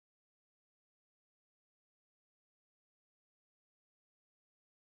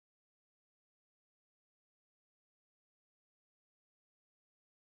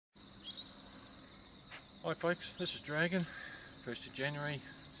Hi folks, this is Dragon, 1st of January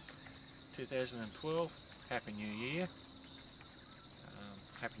 2012. Happy New Year.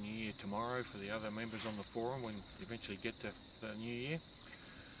 Happy New Year tomorrow for the other members on the forum when you eventually get to the New Year.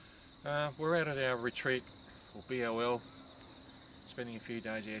 We're out at our retreat, or BOL, spending a few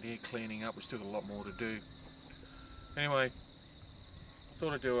days out here cleaning up. We've still got a lot more to do. Anyway, I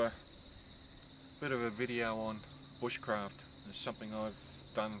thought I'd do a bit of a video on bushcraft. It's something I've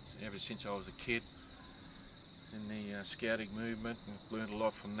done ever since I was a kid in the scouting movement, and learned a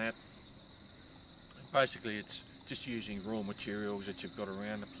lot from that. Basically it's just using raw materials that you've got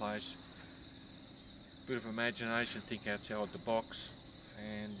around the place, bit of imagination, think outside the box,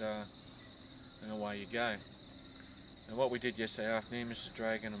 and away you go. And what we did yesterday afternoon, Mrs.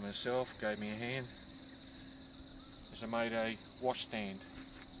 Dragon and myself gave me a hand, is I made a wash stand.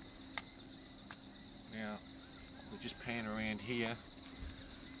 Now we just pan around here.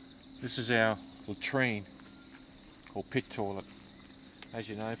 This is our latrine or pit toilet. As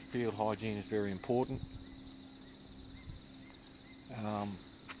you know, field hygiene is very important.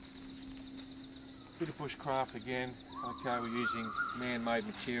 Bit of bushcraft again. Okay, we're using man-made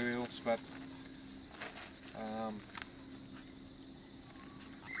materials, but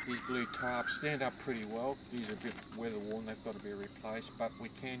these blue tarps stand up pretty well. These are a bit weather-worn, they've got to be replaced, but we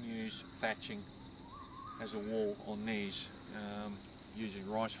can use thatching as a wall on these, using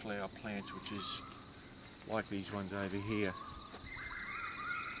rice flower plants, which is like these ones over here.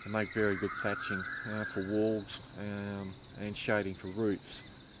 They make very good thatching for walls and shading for roofs.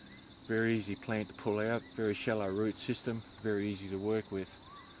 Very easy plant to pull out, very shallow root system, very easy to work with.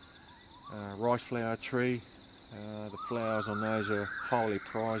 Rice flower tree, the flowers on those are highly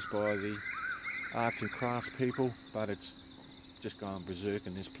prized by the arts and crafts people, but it's just gone berserk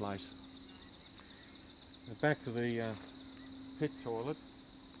in this place. Now back to the pit toilet.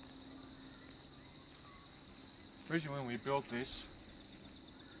 Originally when we built this,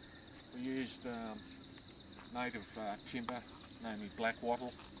 we used native timber, namely black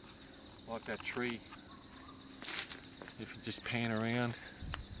wattle, like that tree. If you just pan around,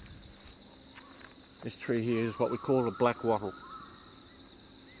 this tree here is what we call a black wattle.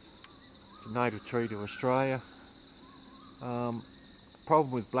 It's a native tree to Australia. The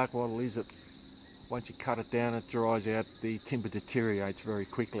problem with black wattle is that once you cut it down, it dries out, the timber deteriorates very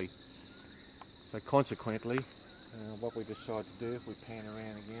quickly. So consequently, what we decide to do, if we pan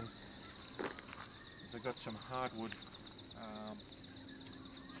around again, is I've got some hardwood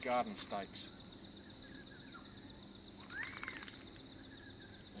garden stakes.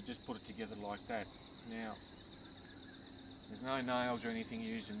 I just put it together like that. Now, there's no nails or anything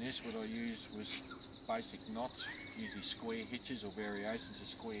used in this. What I used was basic knots, usually square hitches or variations of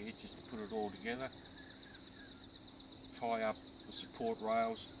square hitches to put it all together. Tie up the support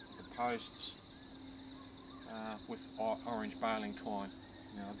rails, the posts, with orange baling twine.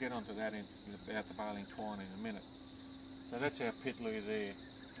 Now I'll get onto that about the baling twine in a minute. So that's our pit loo there.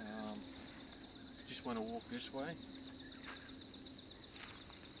 Just want to walk this way.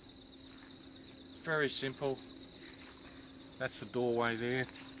 It's very simple. That's the doorway there.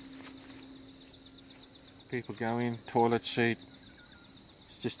 People go in, toilet seat.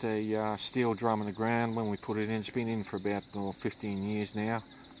 It's just a steel drum in the ground. When we put it in, it's been in for about 15 years now.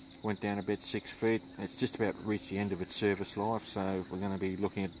 Went down about 6 feet. It's just about reached the end of its service life, so we're going to be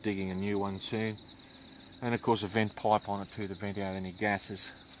looking at digging a new one soon. And of course a vent pipe on it too to vent out any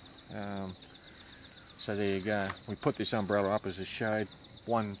gases. So there you go. We put this umbrella up as a shade.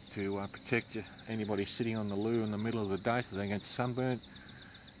 One, to protect anybody sitting on the loo in the middle of the day so they don't get sunburned.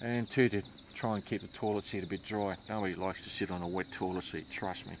 And two, to try and keep the toilet seat a bit dry. Nobody likes to sit on a wet toilet seat,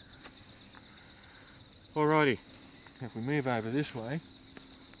 trust me. Alrighty, if we move over this way,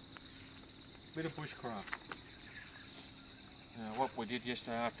 bit of bushcraft. Now what we did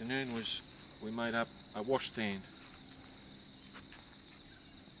yesterday afternoon was we made up a wash stand.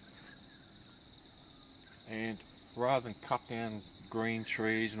 And rather than cut down green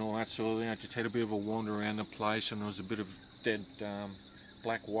trees and all that sort of thing, I just had a bit of a wander around the place, and there was a bit of dead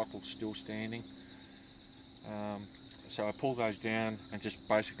black wattle still standing. So I pulled those down and just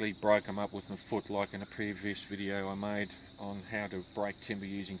basically broke them up with my foot, like in a previous video I made on how to break timber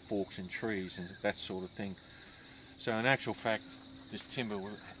using forks and trees and that sort of thing. So in actual fact, this timber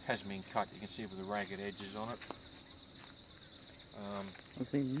hasn't been cut. You can see with the ragged edges on it.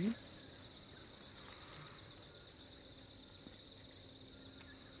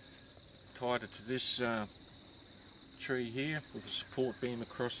 Tied it to this tree here with a support beam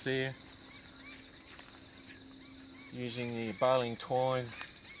across there, using the baling twine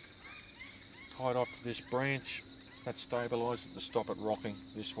tied off to this branch. That stabilises it to stop it rocking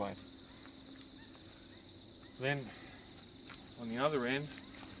this way. Then on the other end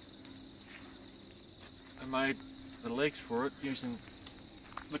I made the legs for it using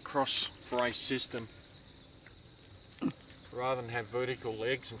the cross brace system. Rather than have vertical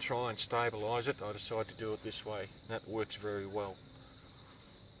legs and try and stabilise it, I decided to do it this way. That works very well.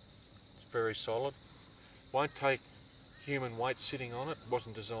 It's very solid. Won't take human weight sitting on it. It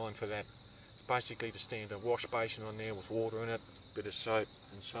wasn't designed for that. It's basically to stand a wash basin on there with water in it, a bit of soap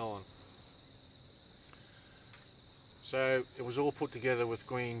and so on. So it was all put together with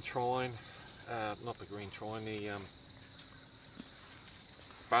green twine, not the green twine, the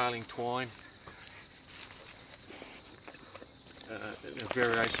baling twine.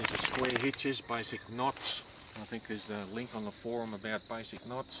 Variations of square hitches, basic knots. I think there's a link on the forum about basic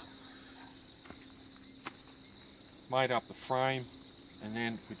knots. Made up the frame, and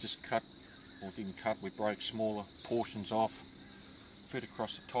then we just cut, or didn't cut, we broke smaller portions off, fit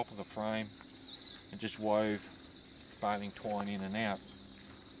across the top of the frame, and just wove baling twine in and out.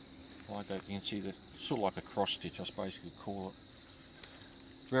 Like that, you can see the sort of like a cross stitch, I suppose you could call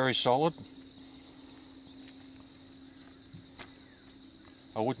it. Very solid.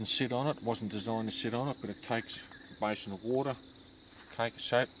 I wouldn't sit on it, wasn't designed to sit on it, but it takes a basin of water, take a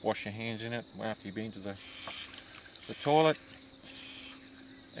soap, wash your hands in it after you've been to the toilet,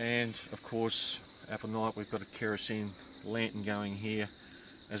 and of course over night we've got a kerosene lantern going here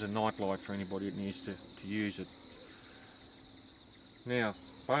as a night light for anybody that needs to use it. Now,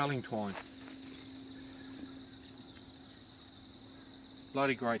 baling twine.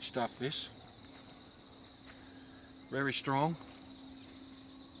 Bloody great stuff this. Very strong.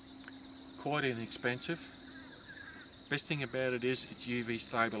 Quite inexpensive. Best thing about it is it's UV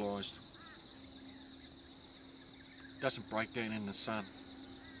stabilised. Doesn't break down in the sun.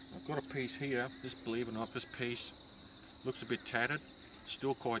 I've got a piece here, this, believe it or not, this piece looks a bit tattered,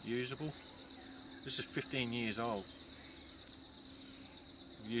 still quite usable. This is 15 years old.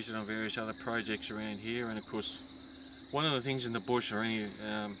 I've used it on various other projects around here, and of course one of the things in the bush or any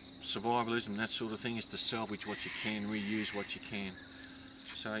survivalism, that sort of thing, is to salvage what you can, reuse what you can.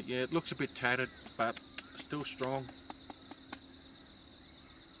 So yeah, it looks a bit tattered, but still strong.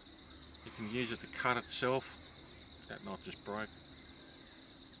 You can use it to cut itself. That knot just broke.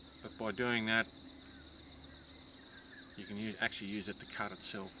 But by doing that, you can actually use it to cut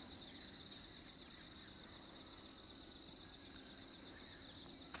itself.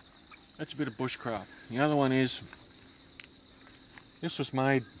 That's a bit of bushcraft. The other one is, this was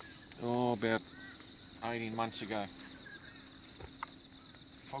made about 18 months ago.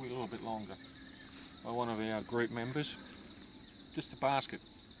 Probably a little bit longer, by one of our group members. Just a basket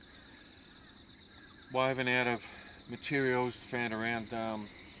woven out of materials found around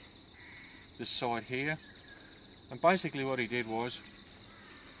this side here. And basically what he did was,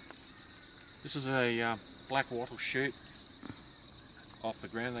 this is a black wattle shoot off the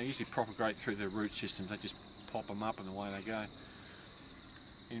ground. They usually propagate through the root systems. They just pop them up and away they go.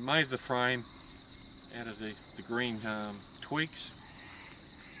 He made the frame out of the green twigs.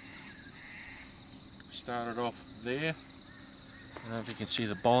 Started off there. I don't know if you can see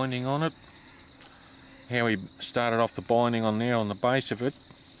the binding on it. How he started off the binding on there on the base of it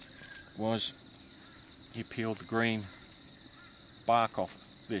was he peeled the green bark off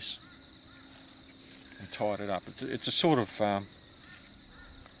this and tied it up. It's a sort of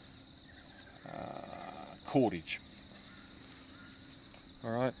cordage.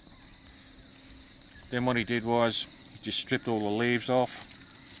 Alright. Then what he did was he just stripped all the leaves off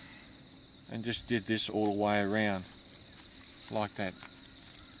and just did this all the way around like that.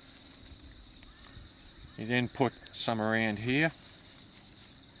 He then put some around here,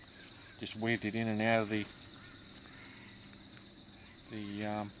 just weaved it in and out of the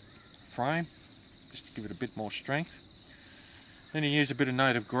frame just to give it a bit more strength. Then he used a bit of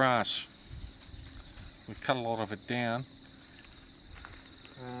native grass. We cut a lot of it down,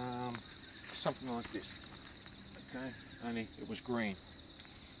 something like this, okay, only it was green.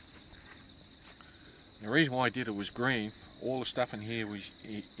 The reason why I did it was green, all the stuff in here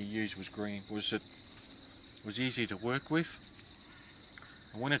he used was green, was it was easy to work with,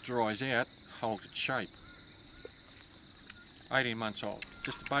 and when it dries out, holds its shape. 18 months old.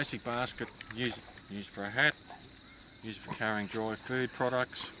 Just a basic basket, use for a hat, use for carrying dry food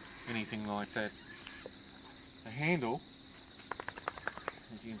products, anything like that. The handle,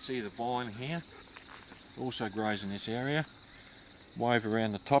 as you can see the vine here, also grows in this area. Wove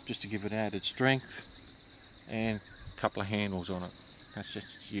around the top just to give it added strength, and a couple of handles on it. That's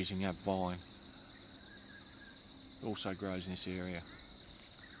just using that vine. Also grows in this area.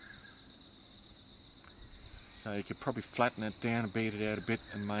 So you could probably flatten it down and beat it out a bit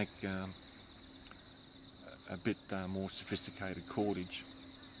and make a bit more sophisticated cordage.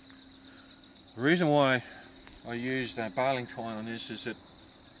 The reason why I used baling twine on this is that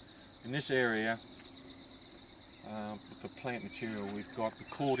in this area, with the plant material we've got, the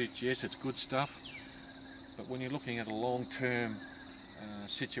cordage, yes, it's good stuff, but when you're looking at a long-term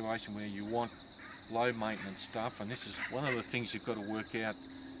situation where you want low maintenance stuff, and this is one of the things you've got to work out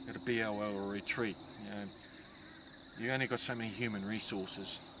at a BOL or a retreat. You only got so many human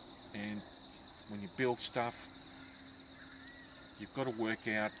resources, and when you build stuff, you've got to work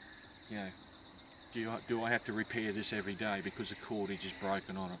out, do I have to repair this every day because the cordage is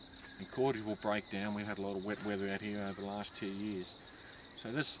broken on it? And cordage will break down. We've had a lot of wet weather out here over the last 2 years.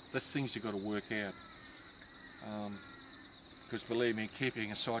 So that's things you've got to work out. Because believe me,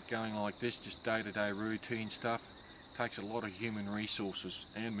 keeping a site going like this, just day-to-day routine stuff, takes a lot of human resources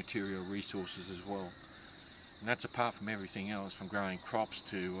and material resources as well. And that's apart from everything else, from growing crops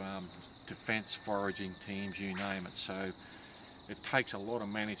to fence, foraging teams, you name it. So it takes a lot of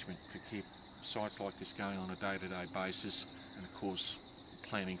management to keep sites like this going on a day-to-day basis, and of course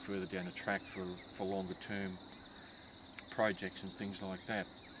planning further down the track for longer term projects and things like that.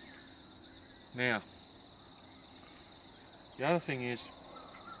 Now, the other thing is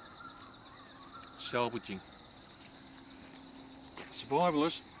salvaging.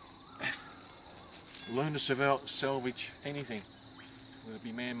 Survivalists learn to salvage anything, whether it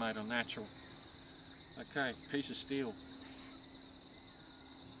be man-made or natural. Okay, piece of steel.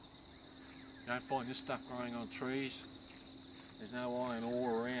 You don't find this stuff growing on trees. There's no iron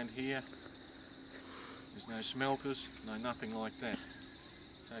ore around here. There's no smelters, nothing like that.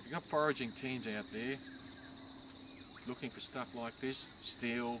 So if you've got foraging teams out there looking for stuff like this,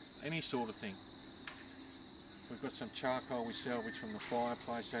 steel, any sort of thing. We've got some charcoal we salvage from the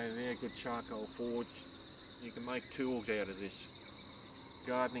fireplace over there, good charcoal forge. You can make tools out of this.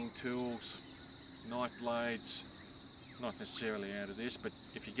 Gardening tools, knife blades, not necessarily out of this, but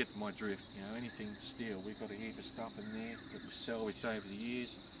if you get my drift, anything steel. We've got a heap of stuff in there that we've salvaged over the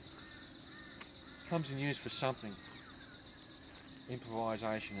years. Comes in use for something.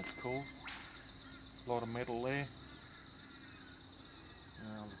 Improvisation it's called. A lot of metal there.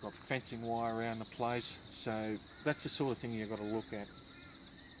 We've got fencing wire around the place, so that's the sort of thing you've got to look at.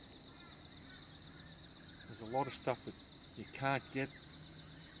 There's a lot of stuff that you can't get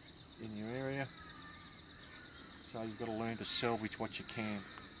in your area, so you've got to learn to salvage what you can.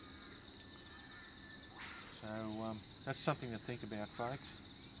 So that's something to think about, folks.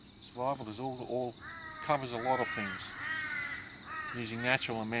 Survival is all covers a lot of things. Using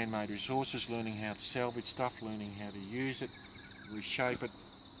natural and man-made resources, learning how to salvage stuff, learning how to use it, reshape it,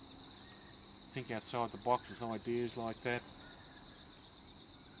 think outside the box with ideas like that.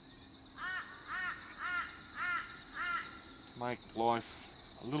 Make life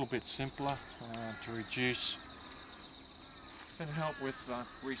a little bit simpler to reduce and help with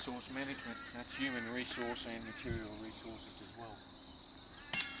resource management. That's human resource and material resources as well.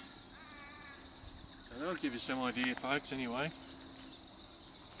 So that'll give you some idea, folks, anyway.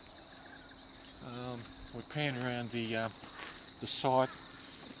 We're panning around the site.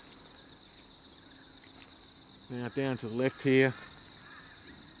 Now down to the left here,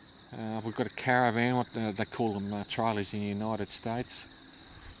 we've got a caravan, what they call them trailers in the United States.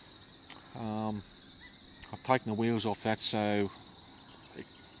 I've taken the wheels off that so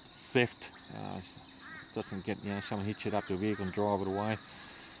theft doesn't get, someone hits it up to a vehicle and drive it away.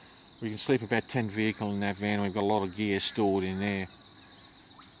 We can sleep about 10 vehicles in that van, and we've got a lot of gear stored in there.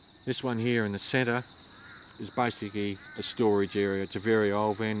 This one here in the centre is basically a storage area. It's a very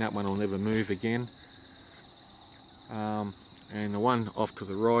old van, that one will never move again. And the one off to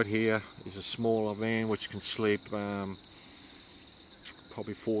the right here is a smaller van which can sleep probably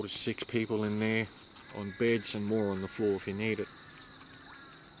 4 to 6 people in there on beds and more on the floor if you need it.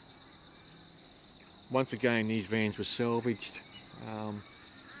 Once again, these vans were salvaged.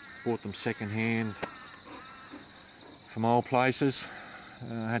 Bought them second hand from old places.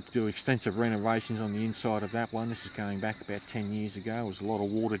 I had to do extensive renovations on the inside of that one. This is going back about 10 years ago. There was a lot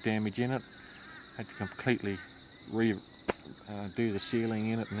of water damage in it. Had to completely do the ceiling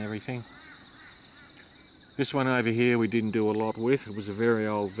in it and everything. This one over here we didn't do a lot with. It was a very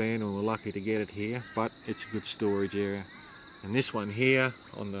old van and we're lucky to get it here, but it's a good storage area. And this one here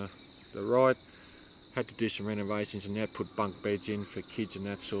on the right, had to do some renovations and that put bunk beds in for kids and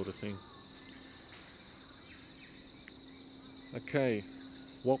that sort of thing. Okay,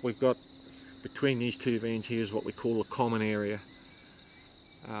 what we've got between these two vans here is what we call a common area,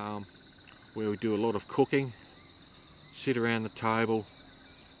 where we do a lot of cooking, sit around the table,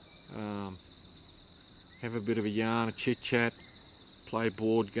 have a bit of a yarn, a chit chat, play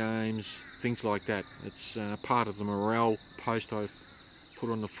board games, things like that. It's part of the morale post I put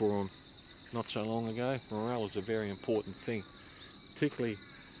on the forum not so long ago. Morale is a very important thing, particularly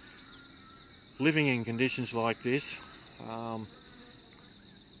living in conditions like this.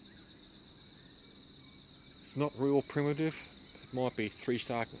 It's not real primitive. It might be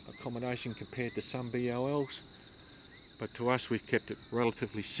 3-star accommodation compared to some BOLs, but to us we've kept it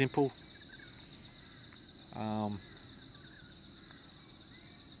relatively simple.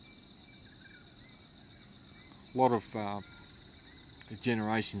 A lot of the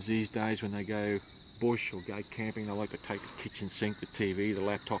generations these days, when they go bush or go camping, they like to take the kitchen sink, the TV, the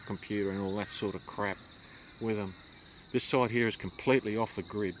laptop computer and all that sort of crap with them. This site here is completely off the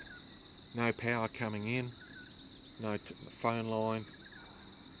grid. No power coming in, no phone line,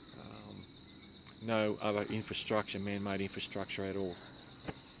 no other infrastructure, man-made infrastructure at all.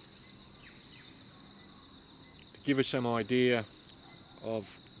 To give us some idea of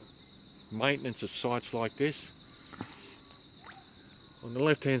maintenance of sites like this, on the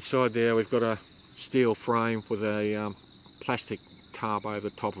left hand side there we've got a steel frame with a plastic tarp over the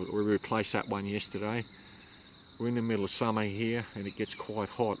top of it. We replaced that one yesterday. We're in the middle of summer here and it gets quite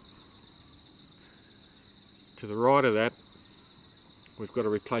hot. To the right of that we've got to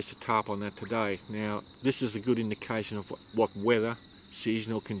replace the tarp on that today. Now this is a good indication of what weather,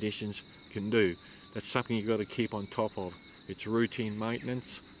 seasonal conditions can do. That's something you've got to keep on top of. It's routine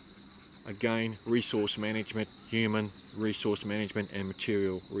maintenance. Again, resource management, human resource management and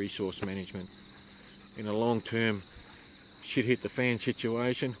material resource management. In a long-term shit hit the fan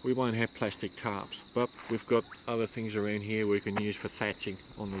situation, we won't have plastic tarps, but we've got other things around here we can use for thatching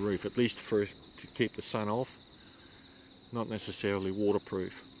on the roof, at least to keep the sun off, not necessarily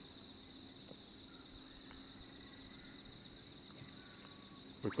waterproof.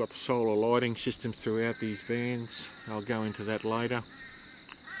 We've got solar lighting systems throughout these vans. I'll go into that later.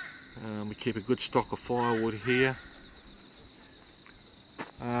 We keep a good stock of firewood here.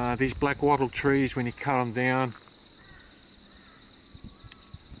 These black wattle trees, when you cut them down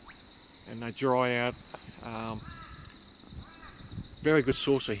and they dry out, very good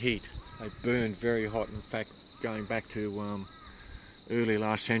source of heat. They burn very hot. In fact, going back to early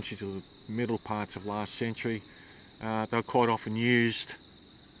last century to the middle parts of last century, they're quite often used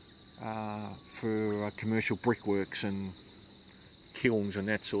for commercial brickworks and kilns and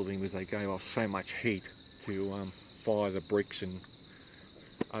that sort of thing, because they gave off so much heat to fire the bricks and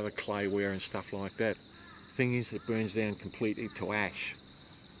other clayware and stuff like that. Thing is, it burns down completely to ash.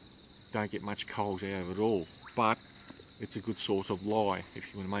 Don't get much coals out of it all, but it's a good source of lye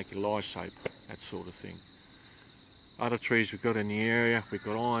if you want to make your lye soap, that sort of thing. Other trees we've got in the area, we've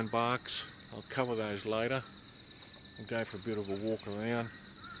got ironbarks. I'll cover those later. We'll go for a bit of a walk around.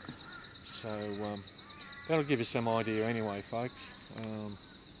 So that'll give you some idea anyway, folks.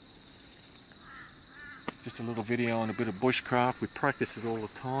 Just a little video on a bit of bushcraft. We practice it all the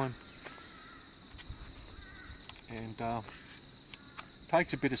time, and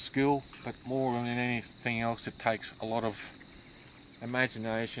takes a bit of skill, but more than anything else it takes a lot of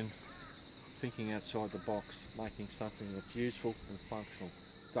imagination, thinking outside the box, making something that's useful and functional.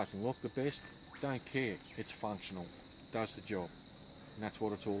 Doesn't look the best, don't care, it's functional, does the job, and that's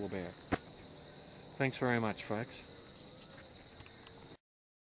what it's all about. Thanks very much, folks.